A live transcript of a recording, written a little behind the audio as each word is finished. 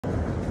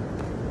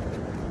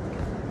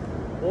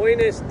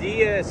Buenos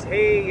dias.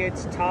 Hey,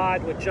 it's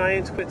Todd with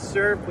Giants Foot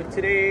Surf with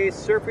today's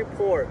surf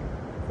report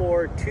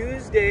for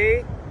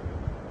Tuesday,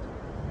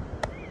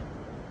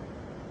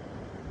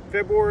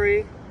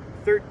 February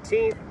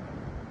 13th,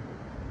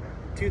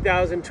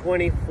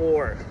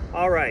 2024.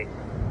 All right.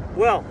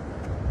 Well,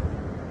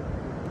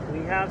 we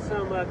have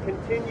some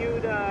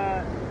continued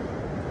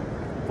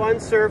fun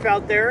surf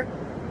out there.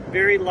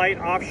 Very light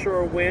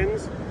offshore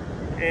winds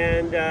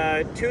and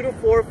 2 to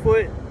 4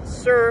 foot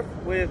surf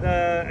with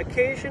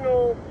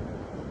occasional,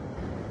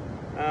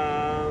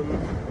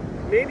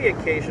 maybe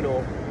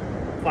occasional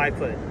 5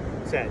 foot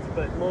sets,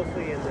 but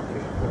mostly in the 2 to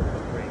 4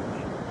 foot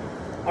range.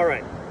 All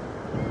right,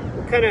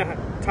 what kind of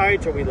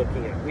tides are we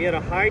looking at? We had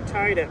a high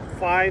tide at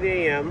 5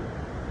 a.m.,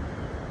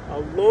 a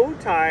low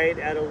tide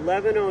at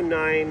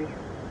 11:09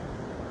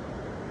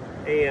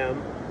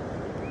 a.m.,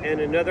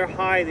 and another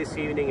high this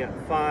evening at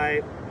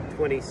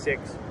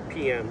 5:26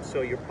 p.m.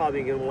 So you're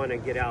probably going to want to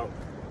get out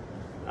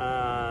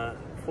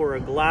for a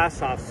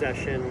glass off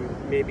session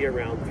maybe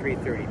around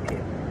 3:30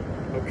 p.m.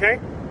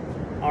 Okay?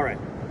 All right.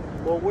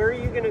 Well, where are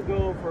you going to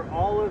go for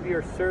all of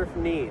your surf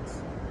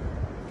needs?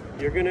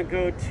 You're going to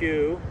go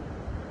to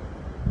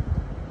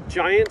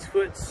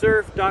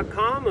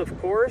giantsfootsurf.com,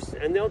 of course,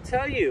 and they'll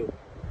tell you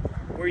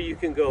where you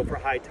can go for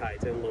high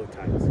tides and low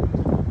tides.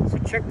 So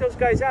check those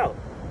guys out.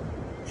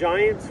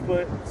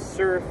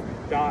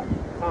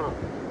 giantsfootsurf.com.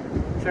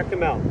 Check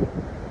them out,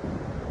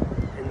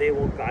 and they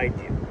will guide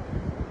you.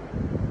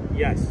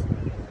 Yes,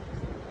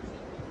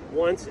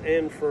 once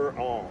and for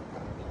all,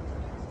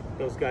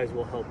 those guys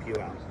will help you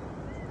out.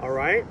 All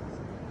right?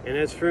 And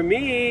as for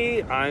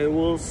me, I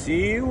will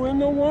see you in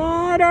the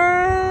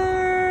water.